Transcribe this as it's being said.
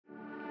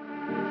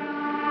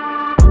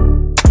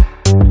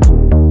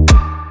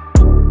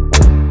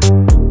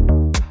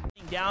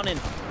down,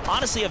 and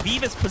honestly,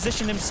 Aviv has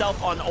positioned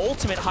himself on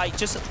ultimate height,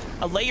 just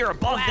a layer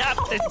above that.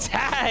 The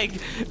tag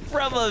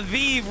from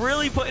Aviv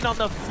really putting on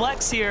the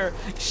flex here,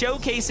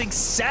 showcasing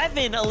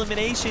 7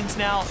 eliminations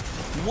now.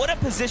 What a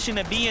position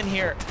to be in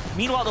here.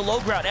 Meanwhile, the low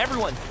ground,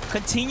 everyone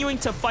continuing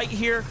to fight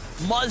here.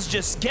 Muzz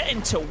just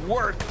getting to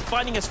work,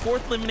 finding his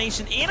 4th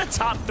elimination and a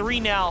top 3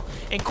 now.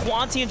 And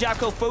Quanti and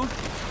Jacko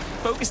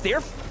focus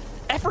their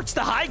efforts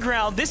to high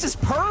ground. This is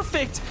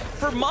perfect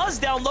for Muzz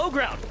down low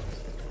ground.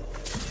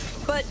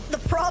 But the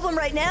problem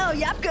right now,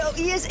 Yapko,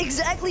 he has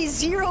exactly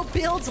 0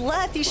 builds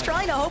left. He's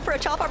trying to hope for a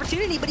chop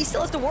opportunity, but he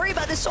still has to worry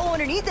about this solo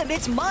underneath him.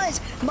 It's Muzz.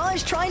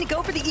 Muzz trying to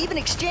go for the even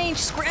exchange,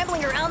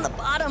 scrambling around the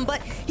bottom,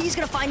 but he's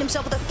going to find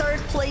himself with a 3rd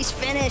place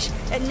finish.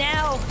 And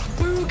now,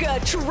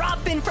 Bugha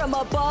dropping from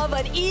above,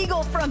 an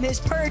eagle from his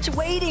perch,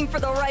 waiting for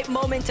the right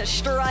moment to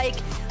strike.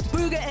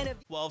 Bugha and Aviv.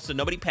 12, so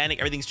nobody panic,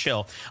 everything's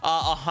chill.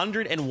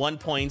 101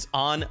 points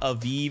on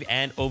Aviv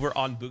and over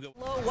on Bugha.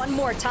 One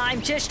more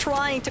time, just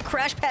trying to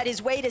crash pad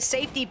his way to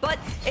safety, but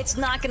it's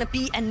not going to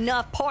be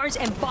enough. Pars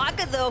and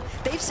Baka, though,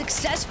 they've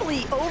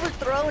successfully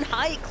overthrown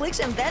Height,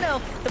 Clicks, and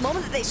Veno. The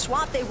moment that they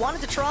swapped, they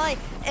wanted to try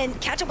and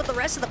catch up with the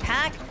rest of the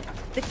pack.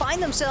 They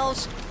find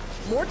themselves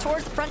more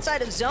towards the front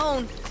side of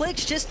zone.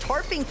 Clicks just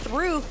tarping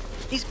through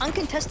these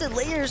uncontested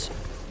layers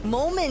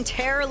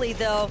momentarily,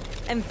 though,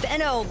 and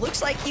Veno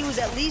looks like he was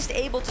at least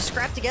able to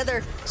scrap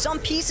together some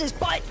pieces,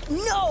 but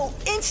no,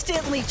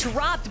 instantly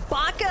dropped.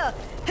 Baka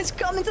has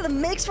come into the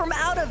mix from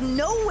out of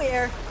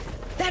nowhere.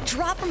 That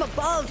drop from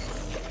above,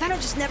 Veno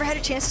just never had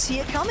a chance to see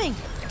it coming.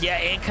 Yeah,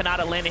 and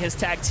Kanata landing his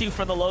tag too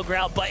from the low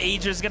ground, but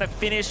Ager's gonna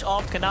finish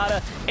off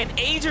Kanata. And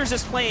Ager's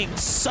just playing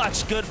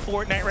such good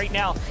Fortnite right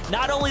now.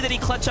 Not only did he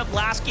clutch up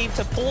last game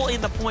to pull in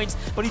the points,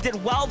 but he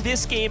did well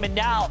this game, and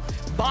now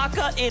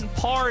Baka and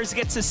Pars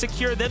get to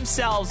secure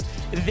themselves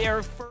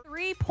their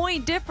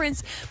 3-point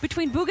difference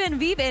between Bugha and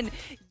Aviv, and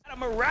a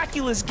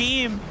miraculous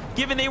game,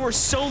 given they were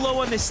so low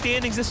on the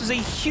standings. This was a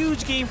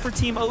huge game for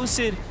Team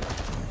OSID.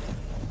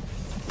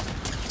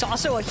 It's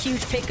also a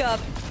huge pickup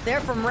there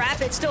from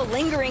Rapid, still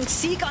lingering.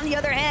 Seek, on the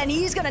other hand,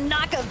 he's going to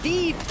knock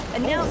Aviv,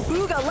 and now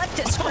Bugha left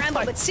to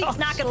scramble, but Seek's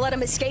not going to let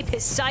him escape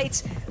his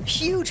sights.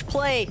 Huge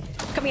play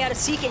coming out of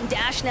Seek and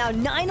Dash now.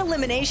 9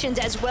 eliminations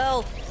as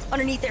well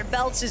underneath their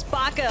belts as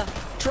Baka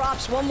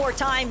drops one more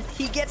time.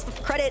 He gets the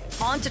credit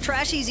onto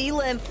Trashy's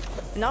Elim.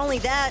 And not only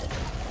that,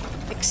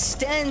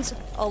 extends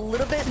a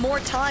little bit more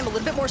time, a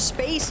little bit more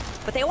space,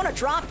 but they want to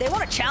drop, they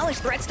want to challenge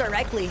threats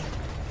directly.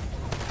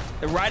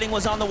 The writing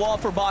was on the wall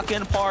for Baka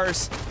and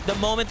Pars. The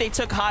moment they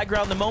took high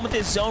ground, the moment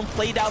this zone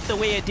played out the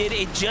way it did,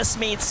 it just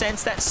made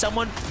sense that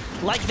someone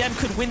like them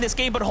could win this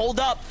game. But hold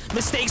up,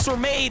 mistakes were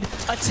made.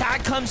 A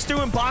tag comes through,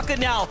 and Baka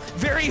now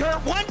very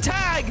hurt. One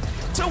tag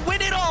to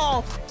win it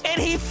all,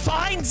 and he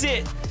finds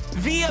it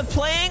via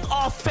playing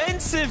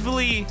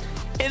offensively.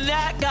 And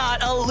that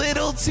got a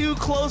little too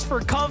close for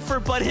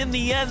comfort, but in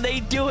the end,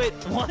 they do it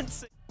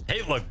once.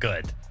 They look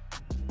good.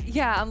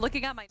 yeah, I'm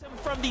looking at my...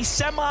 From the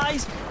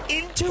semis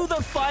into the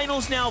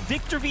finals now,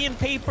 Victor V and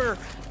Paper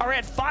are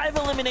at 5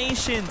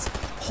 eliminations,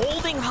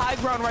 holding high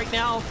ground right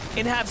now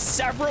and have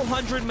several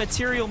hundred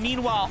material.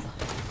 Meanwhile,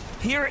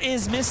 here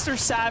is Mr.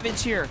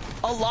 Savage here,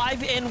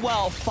 alive and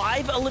well.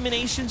 5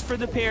 eliminations for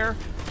the pair,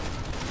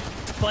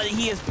 but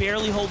he is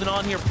barely holding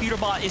on here.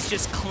 Peterbot is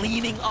just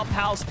cleaning up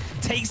house,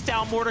 takes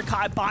down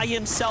Mordecai by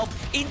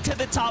himself into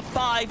the top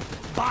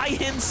 5 by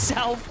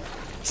himself.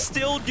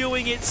 Still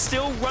doing it,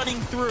 still running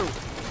through.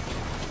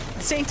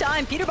 At the same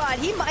time, Peterbot,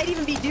 he might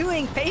even be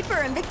doing Paper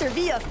and Victor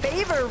V a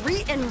favor.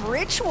 Reet and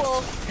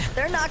Ritual,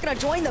 they're not going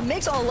to join the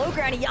mix on the low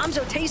ground.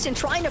 Yamzo, Tayson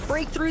trying to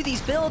break through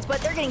these builds,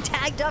 but they're getting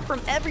tagged up from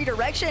every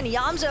direction.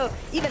 Yamzo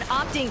even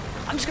opting,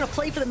 I'm just going to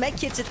play for the med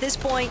kits at this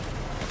point.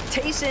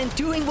 Tayson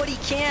doing what he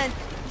can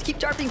to keep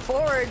darting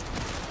forward,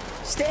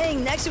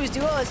 staying next to his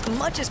duo as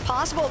much as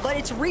possible, but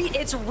it's Reet,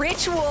 it's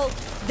Ritual.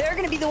 They're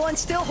going to be the ones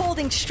still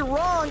holding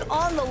strong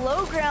on the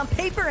low ground.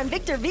 Paper and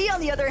Victor V, on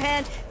the other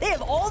hand, they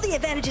have all the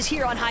advantages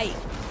here on height.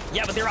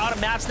 Yeah, but they're out of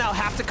maps now,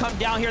 have to come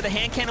down here. The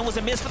hand cannon was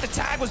a miss, but the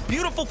tag was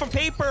beautiful from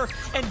Paper,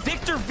 and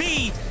Victor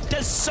V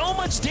does so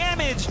much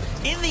damage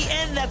in the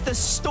end that the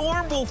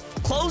Storm will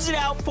close it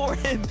out for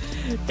him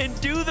and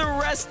do the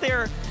rest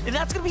there. And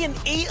that's going to be an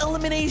 8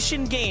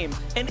 elimination game.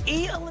 An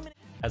 8 elimination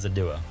as a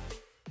duo.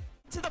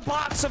 To the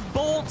box of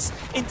bolts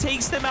and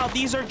takes them out.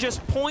 These are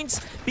just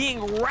points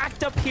being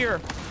racked up here,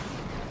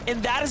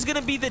 and that is going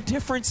to be the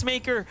difference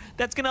maker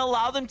that's going to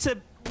allow them to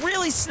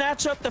really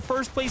snatch up the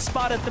first place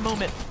spot at the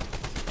moment.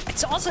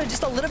 It's also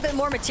just a little bit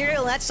more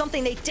material, and that's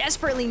something they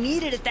desperately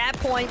needed at that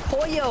point.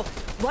 Poyo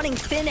running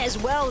thin as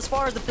well as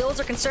far as the builds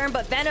are concerned,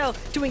 but Veno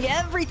doing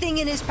everything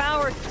in his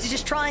power to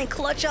just try and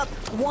clutch up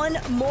one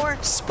more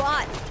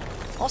spot.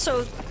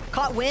 Also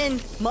caught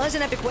wind, Muzz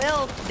and Epic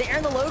Whale, they're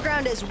in the low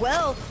ground as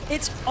well.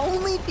 It's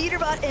only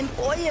Peterbot and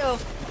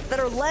Poyo that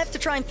are left to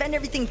try and fend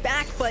everything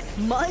back, but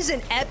Muzz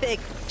and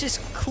Epic,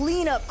 just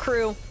clean up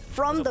crew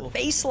from the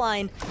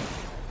baseline.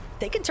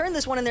 They can turn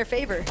this one in their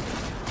favor.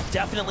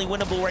 Definitely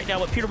winnable right now,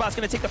 but Peterbot's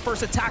going to take the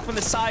first attack from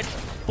the side.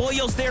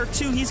 Boyo's there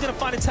too. He's going to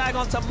find a tag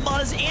onto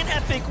Muzz and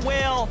Epic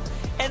Whale.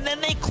 and then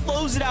they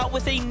close it out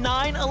with a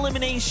 9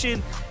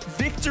 elimination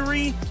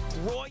victory.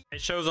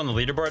 It shows on the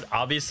leaderboard,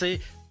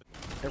 obviously.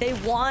 They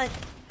want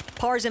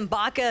Pars and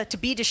Baka to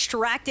be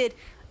distracted.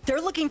 They're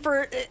looking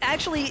for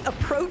actually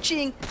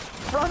approaching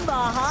from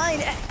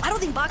behind. I don't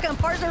think Baka and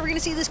Pars are ever going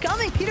to see this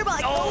coming.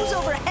 Peterbot goes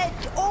overhead,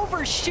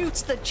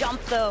 overshoots the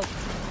jump though.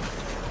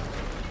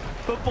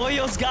 But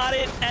Boyo's got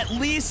it. At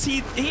least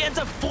he ends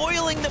up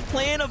foiling the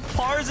plan of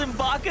Pars and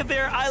Baka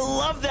there. I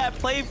love that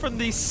play from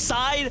the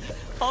side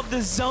of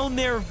the zone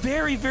there.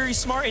 Very, very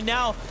smart. And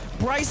now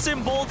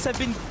Bryson Bolts have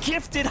been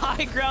gifted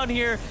high ground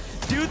here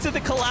due to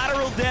the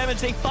collateral damage.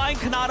 They find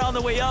Kanata on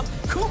the way up.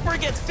 Cooper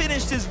gets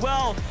finished as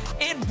well.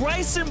 And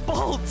Bryson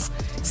Bolts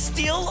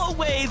steal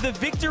away the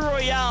Victor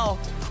Royale.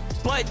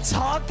 But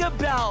talk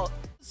about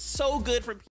so good from